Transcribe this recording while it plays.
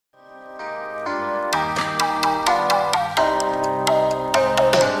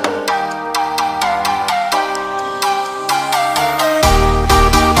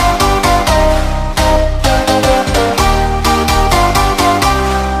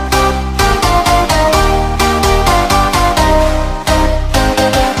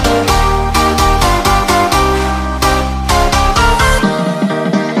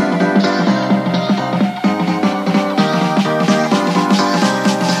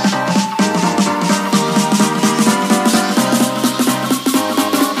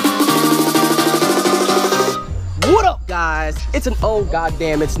It's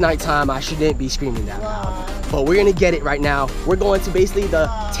goddamn, it's nighttime. I shouldn't be screaming that loud. But we're gonna get it right now. We're going to basically the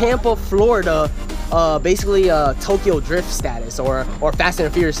Tampa, Florida, Tokyo Drift status or Fast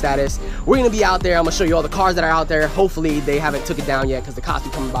and Furious status. We're gonna be out there. I'm gonna show you all the cars that are out there. Hopefully they haven't took it down yet because the cops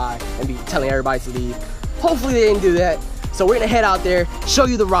be coming by and be telling everybody to leave. Hopefully they didn't do that. So we're gonna head out there, show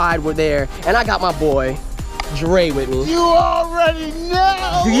you the ride. We're there, and I got my boy Dre with me. You already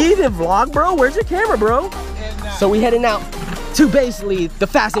know. You didn't vlog, bro. Where's your camera, bro? So we heading out to basically the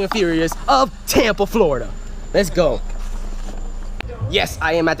Fast and Furious of Tampa, Florida. Let's go. Yes,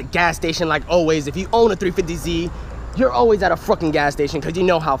 I am at the gas station like always. If you own a 350Z, you're always at a fucking gas station because you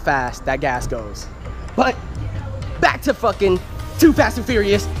know how fast that gas goes. But back to fucking Too Fast and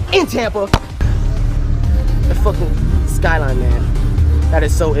Furious in Tampa. The fucking Skyline, man. That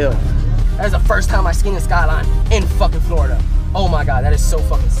is so ill. That is the first time I seen the Skyline in fucking Florida. Oh my God, that is so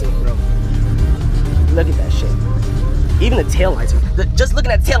fucking sick, bro. Look at that shit. Even the taillights, just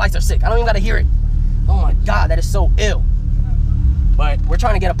looking at the taillights are sick. I don't even gotta hear it. Oh my God, that is so ill. But we're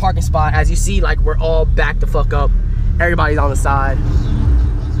trying to get a parking spot. As you see, like, we're all backed the fuck up. Everybody's on the side.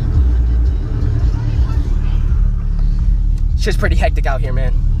 Shit's pretty hectic out here,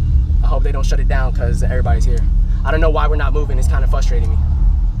 man. I hope they don't shut it down because everybody's here. I don't know why we're not moving. It's kind of frustrating me.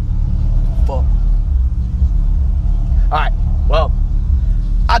 Fuck. All right, well,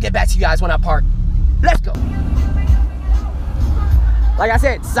 I'll get back to you guys when I park. Let's go. Like I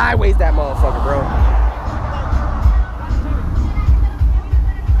said, sideways that motherfucker, bro.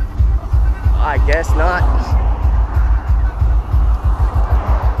 I guess not.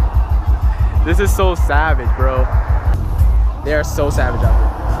 This is so savage, bro. They are so savage out here.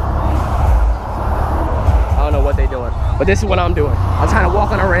 I don't know what they're doing, but this is what I'm doing. I'm trying to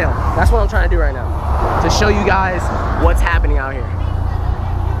walk on a rail. That's what I'm trying to do right now, to show you guys what's happening out here.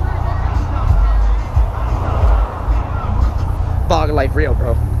 Vlog life real,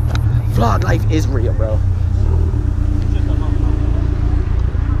 bro. Vlog life is real, bro.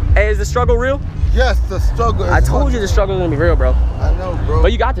 Hey, is the struggle real? Yes, the struggle is I told you the struggle is gonna be real, bro. I know, bro.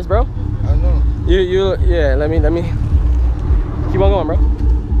 But you got this, bro. I know. Yeah, let me keep on going, bro.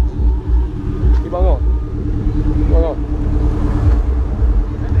 Keep on going. Keep on going.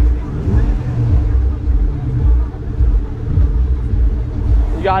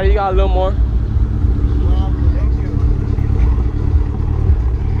 You got a little more.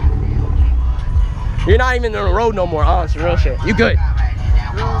 You're not even on the road no more. Oh, it's real shit. You good.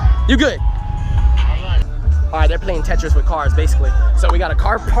 You good. All right, they're playing Tetris with cars, basically. So we got a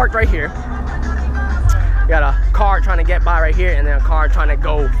car parked right here. We got a car trying to get by right here, and then a car trying to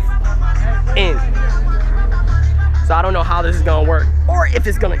go in. So I don't know how this is gonna work, or if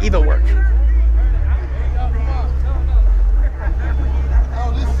it's gonna even work.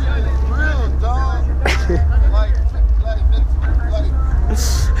 Oh, this shit is real, dog.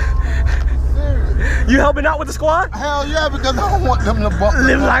 You helping out with the squad? Hell yeah, because I don't want them to bump.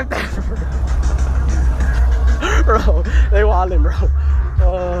 Live like that. Bro, they wildin', bro.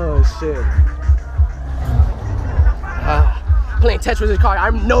 Oh, shit. Playing Tetris with his car. I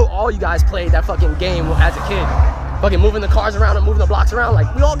know all you guys played that fucking game as a kid. Fucking moving the cars around and moving the blocks around.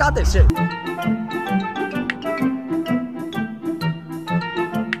 Like, we all got this shit.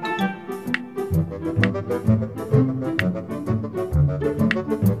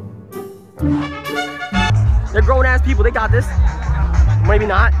 They're grown ass people, they got this. Maybe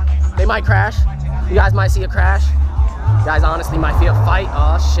not. They might crash. You guys might see a crash. You guys honestly might feel a fight.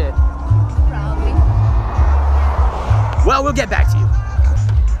 Oh shit. Probably. Well, we'll get back to you.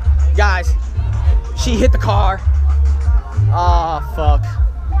 Guys, she hit the car. Oh fuck.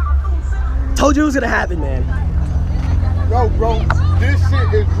 Told you it was gonna happen, man. Yo, bro, this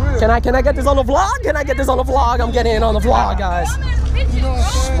shit is real. Can I get this on the vlog? Can I get this on the vlog? I'm getting in on the vlog, guys. You know what I'm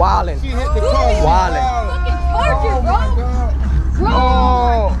saying? Wildin'. She hit the car. Wildin'. Fucking charge it, bro. Bro,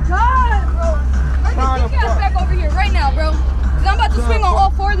 oh my God, bro. I can take your ass back over here right now, bro. Cause I'm about to swing on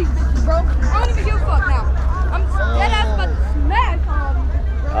all four of these bitches, bro. I don't even give a fuck now. I'm dead ass about to smash on all these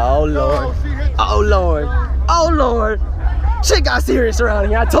bitches, bro. Oh Lord. Oh Lord. Oh Lord. Shit got serious around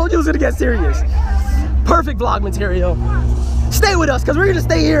here. I told you it was gonna get serious. Perfect vlog material. Stay with us, cause we're gonna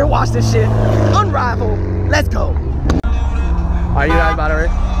stay here and watch this shit unravel. Let's go. Are you guys about to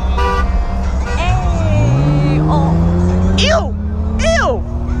race? Hey, oh. Ew! Ew!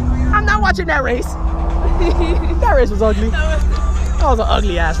 I'm not watching that race. That race was ugly. That was an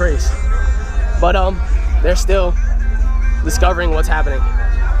ugly ass race. But they're still discovering what's happening.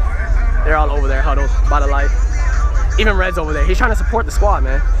 They're all over there huddled by the light. Even Red's over there. He's trying to support the squad,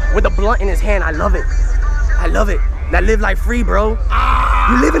 man. With the blunt in his hand. I love it. I love it. That live life free, bro.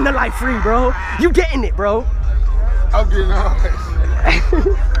 You living the life free, bro. You getting it, bro. I'm getting on.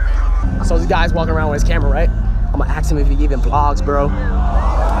 So this guy's walking around with his camera, right? I'm gonna ask him if he even vlogs, bro.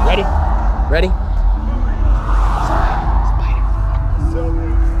 Ready? Ready?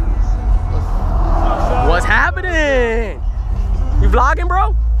 What's happening? You vlogging,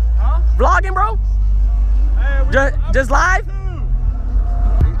 bro? Huh? Vlogging, bro? Hey, just live?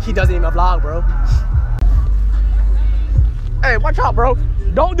 He doesn't even vlog, bro. Hey, watch out, bro.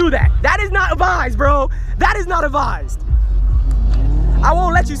 Don't do that. That is not advised, bro. That is not advised. I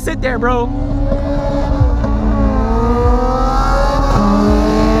won't let you sit there, bro.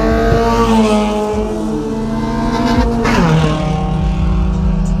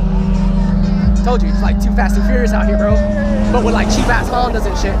 Told you, it's like too Fast and Furious out here, bro. But with like cheap ass Hondas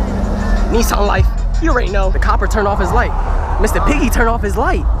and shit. Nissan Life, you already know. The copper turned off his light. Mr. Piggy turned off his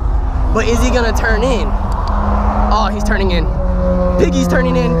light. But is he gonna turn in? Oh, he's turning in. Piggy's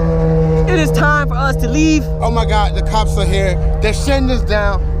turning in. It is time for us to leave. Oh my God, the cops are here. They're shutting us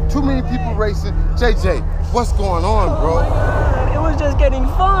down. Too many people racing. JJ, what's going on, bro? It was just getting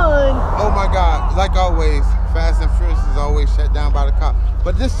fun. Oh my God, like always, Fast and Furious is always shut down by the cops.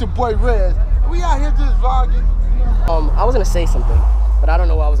 But this your boy Rez. We out here just vlogging. I was gonna say something, but I don't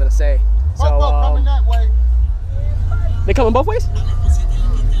know what I was gonna say. So coming that way. They coming both ways? They're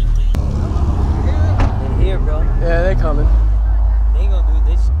here, bro. Yeah, they coming. They ain't gonna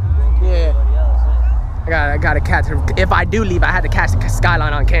do this. Yeah. I gotta catch her. If I do leave, I had to catch the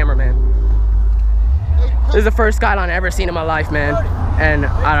Skyline on camera, man. This is the first Skyline I've ever seen in my life, man. And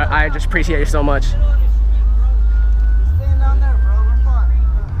I just appreciate you so much.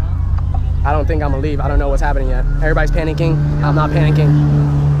 I don't think I'm gonna leave. I don't know what's happening yet. Everybody's panicking. I'm not panicking.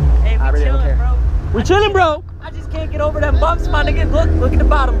 Hey, I really don't care. Bro. We're chilling, bro. I just can't get over them bumps, my nigga. Look at the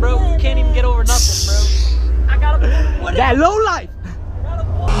bottom, bro. Can't even get over nothing, bro. I gotta. That low life.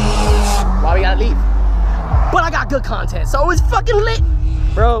 Why we gotta leave? But I got good content, so it's fucking lit,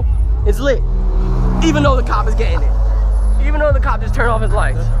 bro. It's lit. Even though the cop is getting it. Even though the cop just turned off his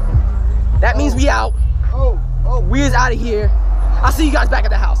lights. That means we out. We is out of here. I'll see you guys back at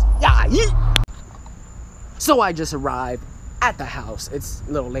the house. Yeah. So I just arrived at the house. It's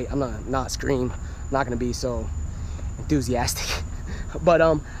a little late. I'm not scream. I'm not gonna be so enthusiastic. But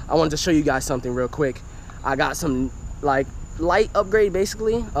I wanted to show you guys something real quick. I got some like light upgrade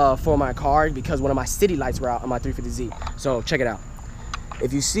basically for my car because one of my city lights were out on my 350Z. So check it out.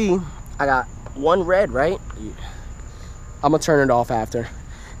 If you see, I got one red, right? I'm gonna turn it off after.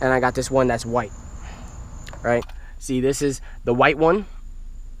 And I got this one that's white, right? See, this is the white one.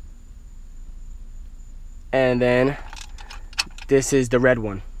 And then this is the red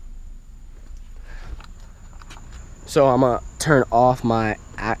one. So I'm gonna turn off my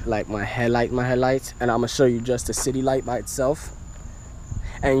headlights, and I'm gonna show you just the city light by itself.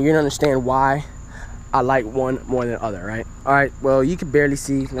 And you're gonna understand why I like one more than the other, right? All right, well, you can barely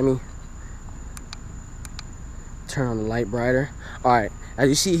see. Let me turn on the light brighter. All right, as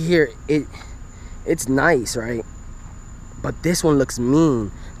you see here, it's nice, right? But this one looks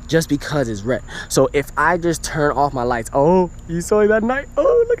mean just because it's red. So if I just turn off my lights, oh, you saw that night?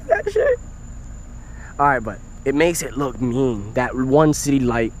 Oh, look at that shit. All right, but it makes it look mean. That one city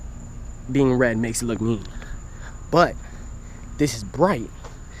light being red makes it look mean. But this is bright.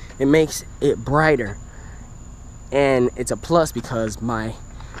 It makes it brighter. And it's a plus because my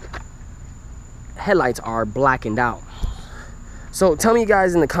headlights are blackened out. So tell me,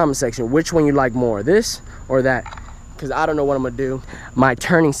 guys, in the comment section which one you like more, this or that, because I don't know what I'm gonna do. My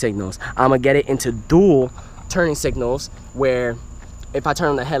turning signals, I'm gonna get it into dual turning signals where if I turn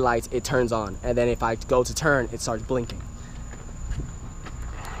on the headlights, it turns on, and then if I go to turn, it starts blinking.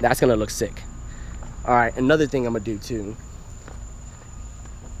 That's gonna look sick. All right, another thing I'm gonna do too,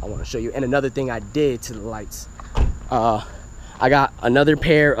 I wanna show you, and another thing I did to the lights, I got another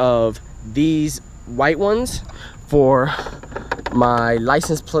pair of these white ones for my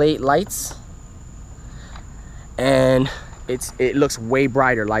license plate lights, and it looks way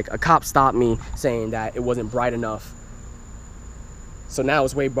brighter. Like a cop stopped me saying that it wasn't bright enough, so now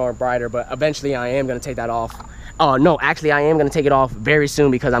it's way more brighter. But eventually I am gonna take that off. No, actually I am gonna take it off very soon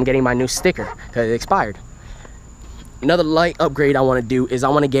because I'm getting my new sticker because it expired. Another light upgrade I want to do is I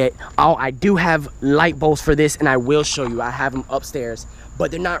want to get, I do have light bulbs for this, and I will show you. I have them upstairs,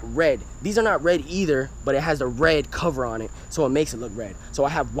 but they're not red. These are not red either, but it has the red cover on it, so it makes it look red. So I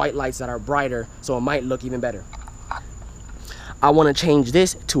have white lights that are brighter, so it might look even better. I want to change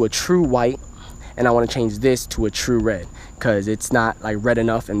this to a true white, and I want to change this to a true red because it's not like red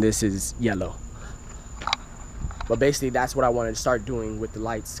enough, and this is yellow. But basically that's what I wanted to start doing with the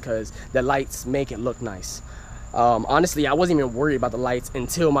lights, because the lights make it look nice. Honestly, I wasn't even worried about the lights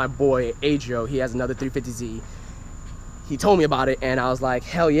until my boy Adrio, he has another 350Z. he told me about it, and I was like,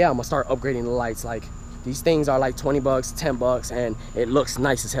 hell yeah, I'm gonna start upgrading the lights. Like, these things are like 20 bucks, 10 bucks, and it looks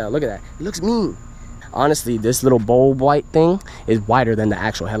nice as hell. Look at that, it looks mean. Honestly, this little bulb white thing is wider than the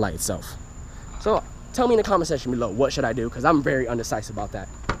actual headlight itself. So tell me in the comment section below, what should I do? Because I'm very undecisive about that.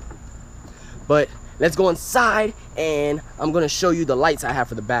 But let's go inside, and I'm gonna show you the lights I have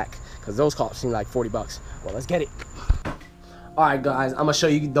for the back, because those cost me like 40 bucks. Well, let's get it. All right, guys, I'm gonna show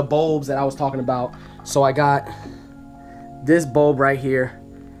you the bulbs that I was talking about. So I got this bulb right here,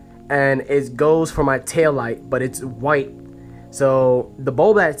 and it goes for my tail light, but it's white. So the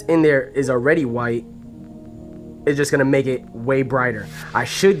bulb that's in there is already white. It's just gonna make it way brighter. I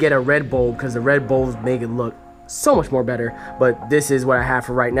should get a red bulb because the red bulbs make it look so much more better, but this is what I have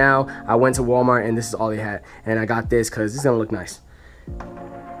for right now. I went to Walmart and this is all they had, and I got this because it's gonna look nice.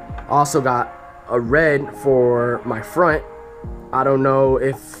 Also got a red for my front. I don't know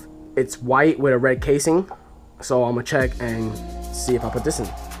if it's white with a red casing, so I'm gonna check and see if I put this in.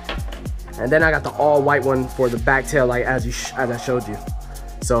 And then I got the all white one for the back tail light as I showed you.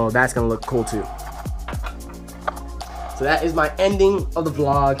 So that's gonna look cool too. So that is my ending of the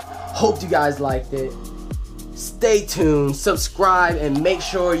vlog. Hope you guys liked it. Stay tuned, subscribe, and make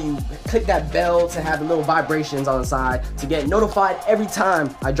sure you click that bell to have the little vibrations on the side to get notified every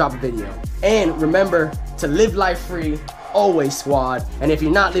time I drop a video. And remember to live life free, always, squad. And if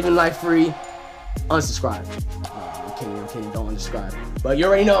you're not living life free, unsubscribe. No, I'm kidding, don't unsubscribe. But you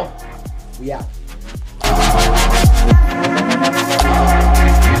already know, we out.